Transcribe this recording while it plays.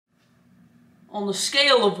On the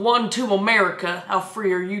scale of 1 to America, how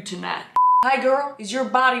free are you tonight? Hi girl, is your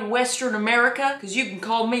body Western America? Cause you can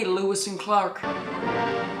call me Lewis and Clark.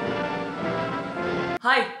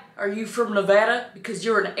 Hi, are you from Nevada? Because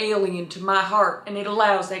you're an alien to my heart and it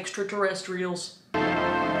allows extraterrestrials.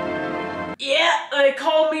 Yeah, they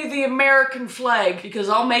call me the American flag because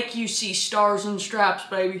I'll make you see stars and stripes,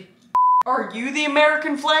 baby. Are you the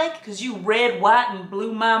American flag? Cause you red, white, and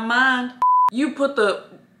blew my mind. You put the...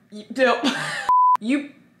 You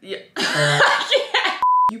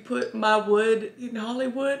put my wood in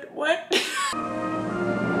Hollywood? What?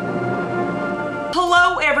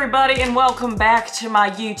 Hello everybody and welcome back to my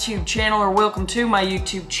YouTube channel, or welcome to my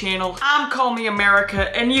YouTube channel. I'm Call Me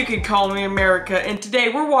America and you can call me America, and today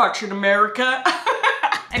we're watching America.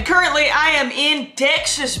 And currently I am in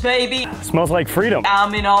Texas, baby. Smells like freedom.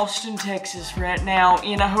 I'm in Austin, Texas right now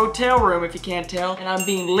in a hotel room, if you can't tell. And I'm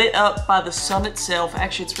being lit up by the sun itself.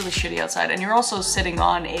 Actually, it's really shitty outside. And you're also sitting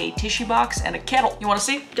on a tissue box and a kettle. You wanna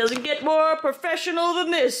see? Doesn't get more professional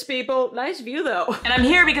than this, people. Nice view though. And I'm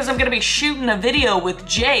here because I'm gonna be shooting a video with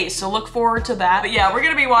Jay, so look forward to that. But yeah, we're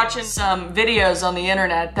gonna be watching some videos on the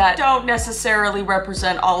internet that don't necessarily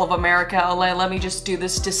represent all of America. Let me just do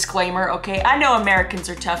this disclaimer, okay? I know Americans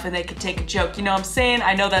are tough and they could take a joke, you know what I'm saying?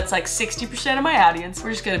 I know that's like 60% of my audience.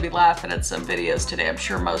 We're just gonna be laughing at some videos today. I'm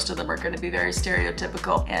sure most of them are gonna be very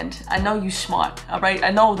stereotypical, and I know you smart, all right?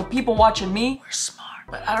 I know the people watching me, we're smart,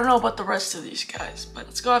 but I don't know about the rest of these guys, but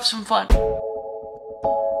let's go have some fun.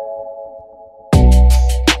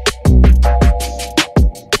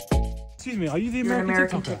 Excuse me, are you the You're an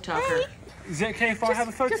American American TikToker? TikToker. Is it okay if I have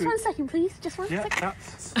a photo? Just 1 second, please. Just one Yeah, second.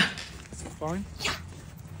 that's fine.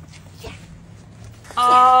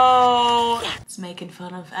 Oh, it's making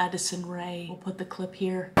fun of Addison Rae. We'll put the clip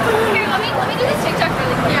here. Here, let me do this TikTok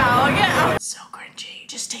really quick. Yeah. So cringy.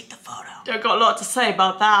 Just take the photo. Don't got a lot to say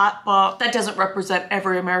about that, but that doesn't represent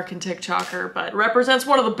every American TikToker, but it represents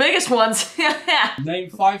one of the biggest ones. Name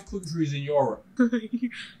 5 countries in Europe.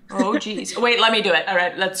 Oh geez. Wait, let me do it. All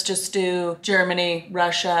right, let's just do Germany,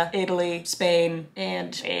 Russia, Italy, Spain,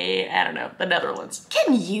 and I don't know, the Netherlands.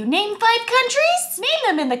 Can you name 5 countries? Name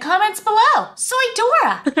them in the comments below. Soy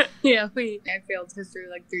Dora. Yeah, I failed history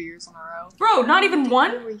like 3 years in a row. Bro, not even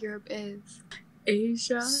one? Where Europe is.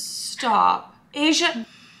 Asia? Stop. Asia.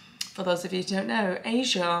 For those of you who don't know,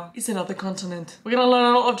 Asia is another continent. We're gonna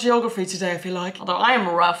learn a lot of geography today, I feel like. Although I am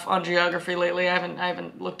rough on geography lately. I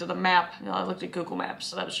haven't looked at a map. You know, I looked at Google Maps,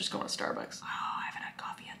 so that was just going to Starbucks. Oh, I haven't had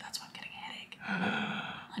coffee yet. That's why I'm getting a headache.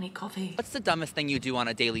 I need coffee. What's the dumbest thing you do on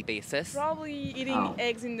a daily basis? Probably eating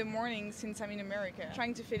eggs in the morning since I'm in America.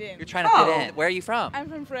 Trying to fit in. You're trying to fit in. Where are you from? I'm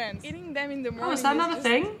from France. Eating them in the morning is that not a just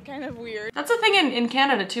thing? kind of weird. That's a thing in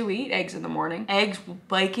Canada too. We eat eggs in the morning. Eggs with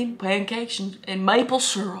bacon, pancakes, and maple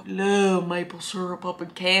syrup. Love maple syrup up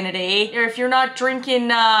in Canada, eh? Or if you're not drinking,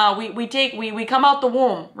 we come out the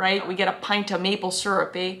womb, right? We get a pint of maple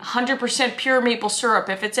syrup, eh? 100% pure maple syrup.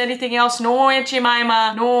 If it's anything else, no Aunt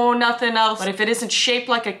Jemima, no nothing else. But if it isn't shaped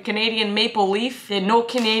like a Canadian maple leaf, then no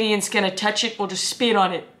Canadian's gonna touch it. We'll just spit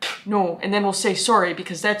on it. No, and then we'll say sorry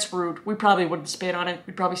because that's rude. We probably wouldn't spit on it.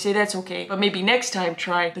 We'd probably say that's okay. But maybe next time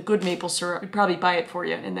try the good maple syrup. We'd probably buy it for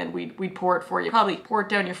you and then we'd pour it for you. Probably pour it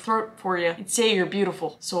down your throat for you and say you're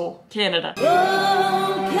beautiful. So, Canada.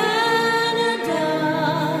 Oh,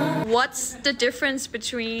 Canada. What's the difference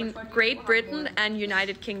between Great Britain and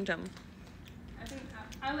United Kingdom? Is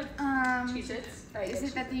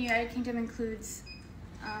it that the United Kingdom includes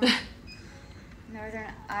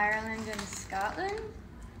Northern Ireland and Scotland?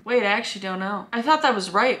 Wait, I actually don't know. I thought that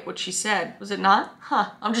was right, what she said. Was it not?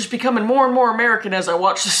 Huh. I'm just becoming more and more American as I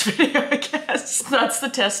watch this video, I guess. That's the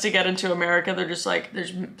test to get into America. They're just like,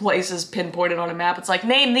 there's places pinpointed on a map. It's like,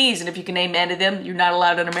 name these, and if you can name any of them, you're not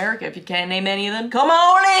allowed in America. If you can't name any of them, come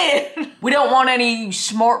on in! We don't want any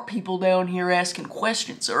smart people down here asking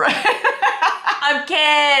questions, all right? I'm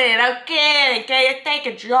kidding, can you take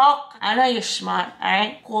a joke? I know you're smart,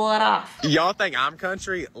 alright? Cool it off. Y'all think I'm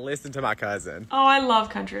country? Listen to my cousin. Oh, I love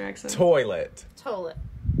country accents. Toilet. Toilet.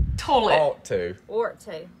 Toilet. Ought to. Or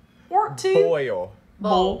to. Or two. Boil.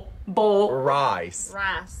 Bowl. Rice.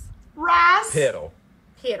 Rice. Rice. Piddle.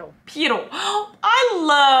 Piddle. Piddle. I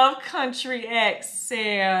love country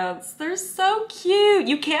accents. They're so cute.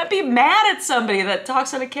 You can't be mad at somebody that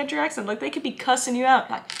talks in a country accent. Like, they could be cussing you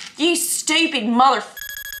out. Like, you stupid mother.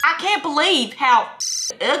 I can't believe how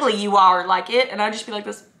ugly you are, like it. And I'd just be like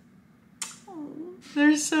this. Oh,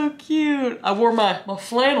 they're so cute. I wore my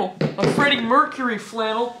flannel, my Freddie Mercury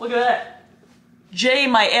flannel. Look at that. Jay,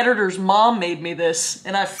 my editor's mom, made me this,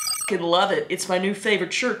 and I fucking love it. It's my new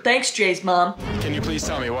favorite shirt. Thanks, Jay's mom. Can you please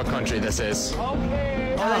tell me what country this is?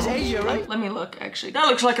 that's Asia, right? Let me look, actually. That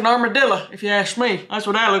looks like an armadillo, if you ask me. That's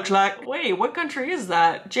what that looks like. Wait, what country is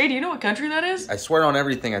that? Jay, do you know what country that is? I swear on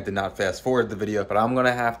everything I did not fast forward the video, but I'm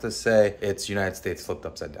gonna have to say it's United States flipped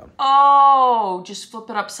upside down. Oh, just flip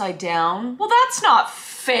it upside down? Well, that's not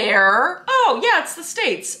fair. Oh, yeah, it's the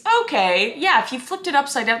States. Okay, yeah, if you flipped it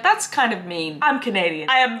upside down, that's kind of mean. I'm Canadian.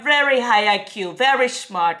 I am very high IQ, very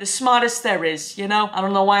smart, the smartest there is, you know? I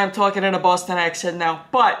don't know why I'm talking in a Boston accent now,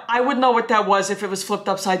 but I would know what that was if it was flipped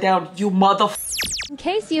upside down, you mother. In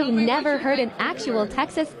case you've never heard an actual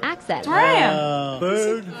Texas accent. That's where I am.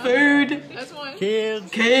 Food. That's one.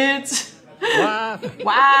 Kids. Kids. Wife.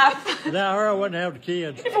 Wife. Without her, I wouldn't have the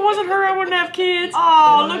kids. If it wasn't her, I wouldn't have kids.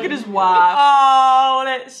 Oh, look at his wife. Oh,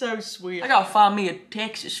 that's so sweet. I gotta find me a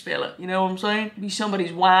Texas fella. You know what I'm saying? Be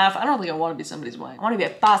somebody's wife. I don't think I want to be somebody's wife. I want to be a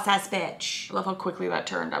boss-ass bitch. I love how quickly that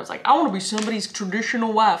turned. I was like, I want to be somebody's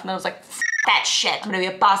traditional wife. And I was like, F that shit. I'm gonna be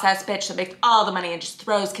a boss-ass bitch that makes all the money and just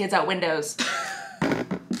throws kids out windows.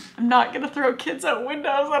 I'm not gonna throw kids out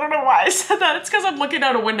windows. I don't know why I said that. It's because I'm looking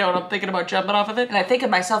out a window and I'm thinking about jumping off of it. And I think of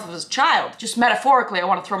myself as a child. Just metaphorically, I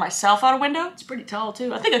want to throw myself out a window. It's pretty tall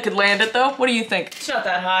too. I think I could land it though. What do you think? It's not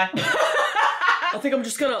that high. I think I'm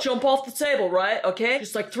just gonna jump off the table, right? Okay?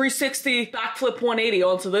 Just like 360, backflip 180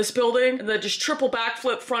 onto this building, and then just triple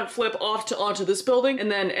backflip, front flip onto this building,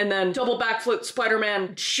 and then double backflip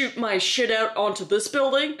Spider-Man, shoot my shit out onto this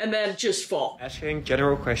building, and then just fall. Asking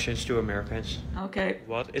general questions to Americans. Okay.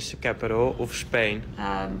 What is the capital of Spain?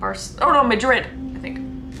 Oh no, Madrid, I think.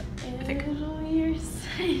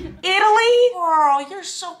 Italy? Girl, you're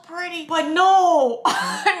so pretty. But no,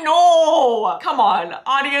 no. Come on,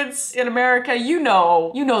 audience in America, you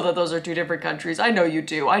know that those are two different countries. I know you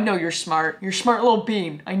do. I know you're smart. You're a smart little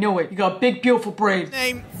bean. I know it. You got a big, beautiful brain.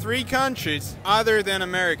 Name 3 countries other than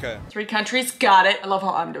America. 3 countries, got it. I love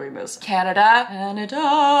how I'm doing this. Canada.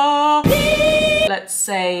 Let's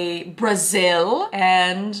say Brazil.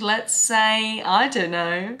 And let's say, I don't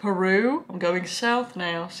know, Peru. I'm going south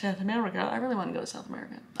now, South America. I really want to go to South America.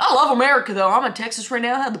 I love America though. I'm in Texas right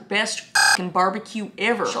now. I had the best fucking barbecue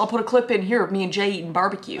ever. So I'll put a clip in here of me and Jay eating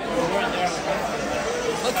barbecue. Look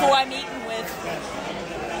who I'm eating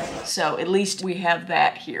with. So at least we have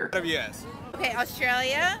that here. Yes. Okay,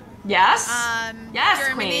 Australia. Yes. Yes,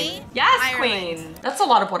 Germany, queen. Yes, Ireland. queen. That's a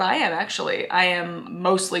lot of what I am, actually. I am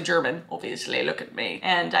mostly German, obviously, look at me.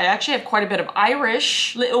 And I actually have quite a bit of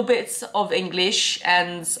Irish, little bits of English,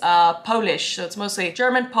 and Polish. So it's mostly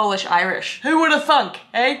German, Polish, Irish. Who would have thunk,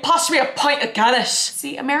 eh? Pass me a pint of Guinness.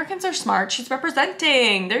 See, Americans are smart. She's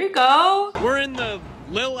representing. There you go. We're in the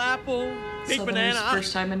Little Apple, Big Banana.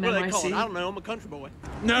 First time in what do they call NYC. it? I don't know. I'm a country boy.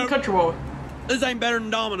 No. Country boy. This ain't better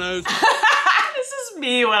than Domino's. This is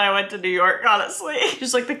me when I went to New York, honestly.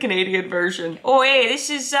 Just like the Canadian version. Oh, hey, this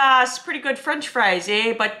is pretty good French fries,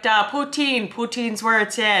 eh? But poutine's where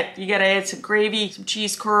it's at. You gotta add some gravy, some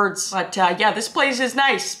cheese curds. But yeah, this place is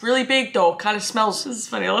nice. Really big though, kind of smells. This is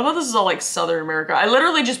funny. I love how this is all like Southern America. I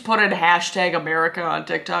literally just put in hashtag America on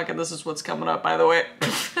TikTok and this is what's coming up, by the way.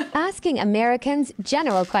 Asking Americans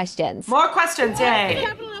general questions. More questions, yay.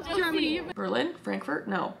 Capital of Germany. Berlin? Frankfurt?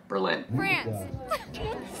 No, Berlin. France.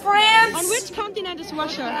 France? On which continent is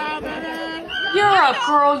Russia? Europe,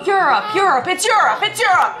 girl, Europe, Europe, it's Europe, it's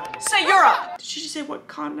Europe! Say Europe! Did she just say what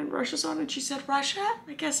continent Russia's on and she said Russia?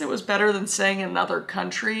 I guess it was better than saying another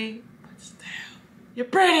country, but still. You're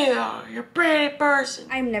pretty though, you're a pretty person.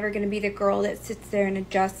 I'm never gonna be the girl that sits there and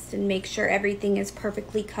adjusts and makes sure everything is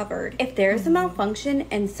perfectly covered. If there's a malfunction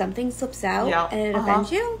and something slips out and it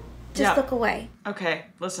offends you, just look away. Okay,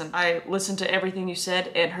 listen, I listened to everything you said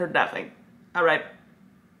and heard nothing. All right.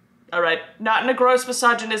 Not in a gross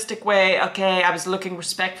misogynistic way, okay? I was looking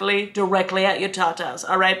respectfully, directly at your tatas,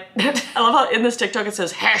 all right? I love how in this TikTok it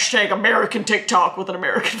says hashtag American TikTok with an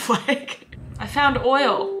American flag. I found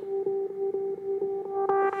oil.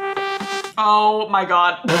 Oh my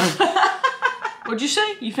God. What'd you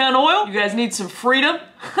say? You found oil? You guys need some freedom?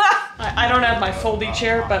 I don't have my foldy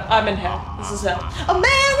chair, but I'm in hell. This is hell.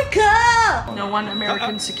 America! No one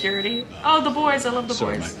American security. Oh, the boys, I love the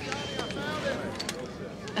boys.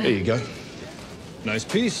 There you go. Nice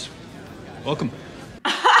piece. Welcome.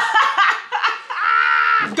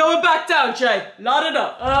 Going back down, Jay. Load it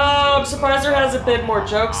up. Oh, I'm surprised there hasn't been more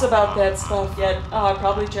jokes about that stuff yet. Oh, I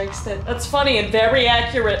probably jinxed it. That's funny and very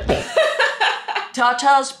accurate.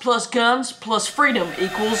 Tatas plus guns plus freedom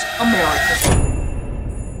equals America.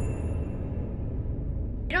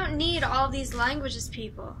 We don't need all these languages,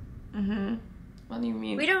 people. Mm-hmm. What do you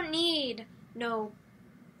mean? We don't need no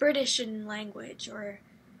British language or